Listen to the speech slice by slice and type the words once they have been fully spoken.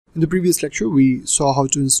In the previous lecture, we saw how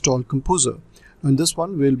to install Composer. In this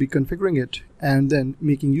one, we'll be configuring it and then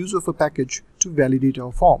making use of a package to validate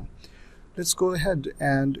our form. Let's go ahead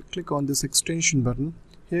and click on this extension button.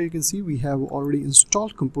 Here you can see we have already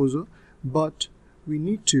installed Composer, but we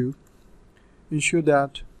need to ensure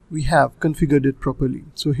that we have configured it properly.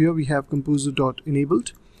 So here we have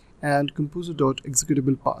composer.enabled and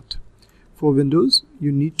composer.executable path. For Windows,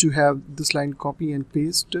 you need to have this line copy and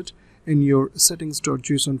paste it in your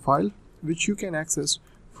settings.json file, which you can access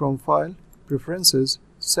from File, Preferences,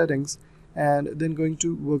 Settings, and then going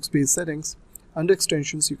to Workspace Settings. Under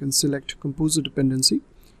Extensions, you can select Composer Dependency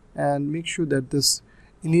and make sure that this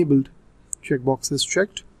enabled checkbox is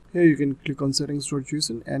checked. Here you can click on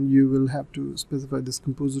settings.json and you will have to specify this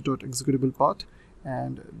composer.executable path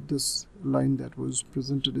and this line that was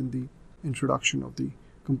presented in the introduction of the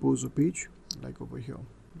Composer page, like over here,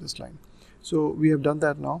 this line. So we have done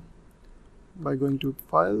that now by going to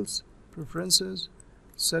Files, Preferences,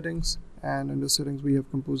 Settings, and under Settings we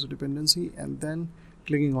have Composer Dependency and then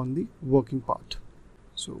clicking on the working part.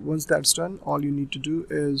 So once that's done, all you need to do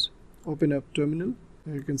is open up Terminal.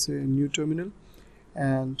 Here you can say a new terminal,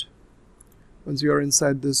 and once you are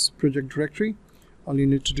inside this project directory, all you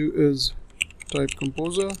need to do is type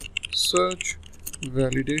Composer search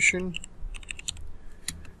validation,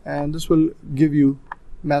 and this will give you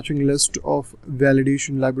matching list of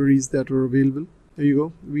validation libraries that are available. There you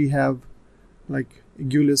go. We have like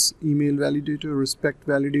Agulous email validator, respect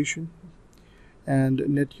validation, and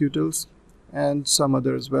netutils, and some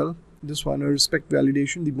other as well. This one, a respect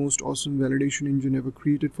validation, the most awesome validation engine ever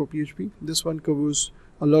created for PHP. This one covers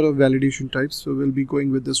a lot of validation types, so we'll be going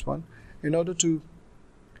with this one. In order to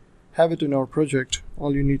have it in our project,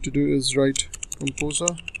 all you need to do is write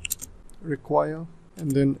composer require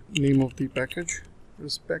and then name of the package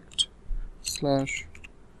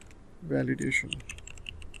respect/validation.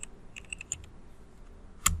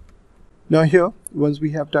 Now here, once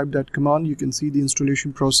we have typed that command, you can see the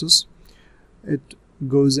installation process. It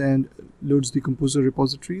goes and loads the Composer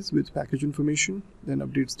repositories with package information, then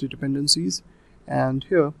updates the dependencies, and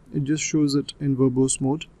here it just shows it in verbose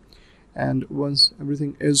mode. And once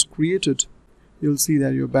everything is created, you'll see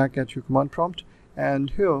that you're back at your command prompt, and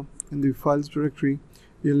here in the files directory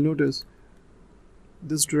you'll notice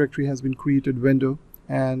this directory has been created vendor,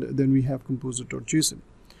 and then we have composer.json.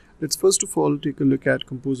 Let's first of all take a look at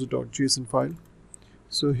composer.json file.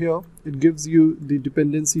 So here it gives you the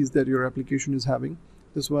dependencies that your application is having.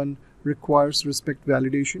 This one requires respect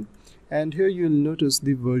validation, and here you'll notice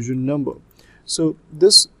the version number. So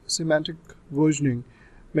this semantic versioning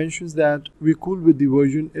mentions that we're cool with the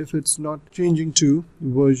version if it's not changing to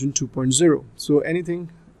version 2.0. So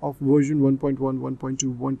anything of version 1.1,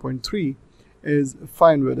 1.2, 1.3 is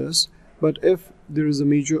fine with us, but if there is a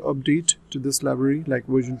major update to this library like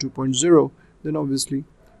version 2.0, then obviously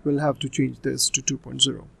we'll have to change this to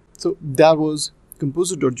 2.0. So that was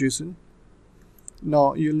composer.json.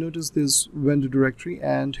 Now you'll notice this vendor directory,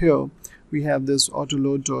 and here we have this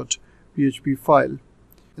autoload.php file.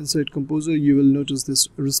 Inside Composer you will notice this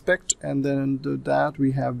respect, and then under that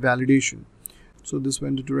we have validation. So this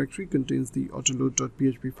vendor directory contains the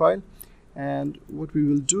autoload.php file, and what we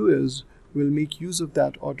will do is we'll make use of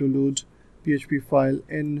that autoload.php file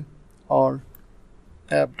in our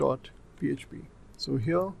app.php. So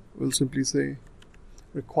here we'll simply say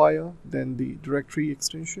require, then the directory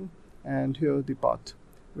extension, and here the path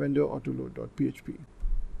vendor autoload.php.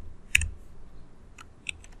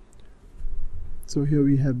 So here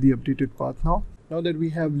we have the updated path now. Now that we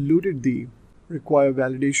have loaded the require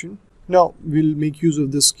validation, now we'll make use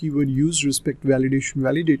of this keyword use respect validation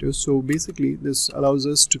validator. So basically this allows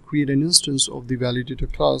us to create an instance of the validator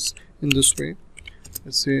class in this way.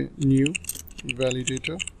 Let's say new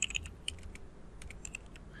validator,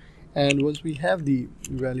 and once we have the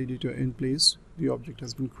validator in place, the object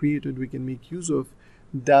has been created, we can make use of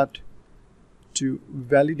that to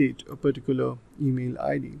validate a particular email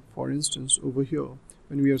ID. For instance, over here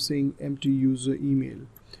when we are saying empty user email,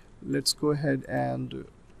 let's go ahead and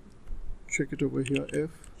check it over here.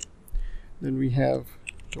 If then we have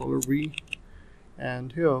 $v,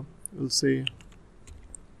 and here we'll say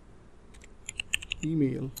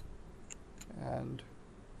email, and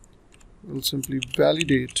we'll simply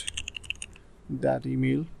validate that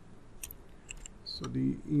email. So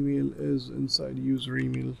the email is inside user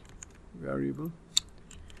email variable,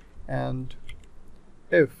 and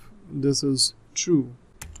if this is true,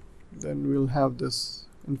 then we'll have this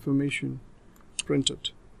information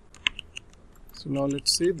printed. So now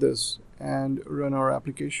let's save this and run our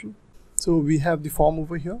application. So we have the form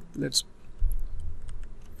over here. Let's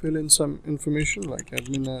fill in some information like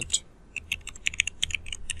admin at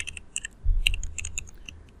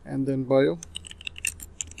and then bio.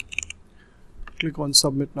 Click on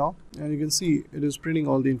submit now, and you can see it is printing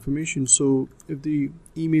all the information. So if the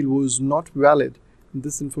email was not valid,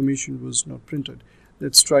 this information was not printed.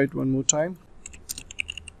 Let's try it one more time.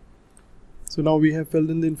 So now we have filled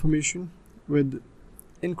in the information with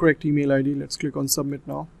incorrect email ID. Let's click on submit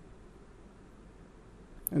now,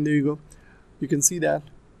 and there you go. You can see that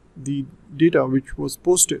the data which was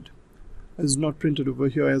posted is not printed over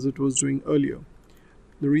here as it was doing earlier.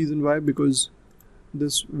 The reason why, because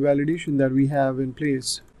this validation that we have in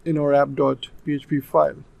place in our app.php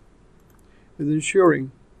file is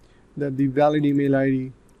ensuring that the valid email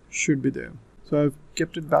ID should be there. So I've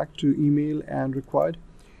kept it back to email and required,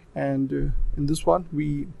 and in this one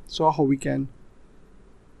we saw how we can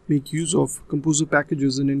make use of Composer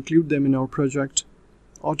packages and include them in our project,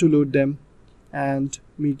 auto load them, and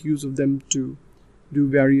make use of them to do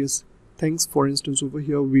various things. For instance, over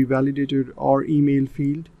here we validated our email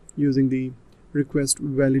field using the request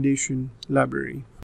validation library.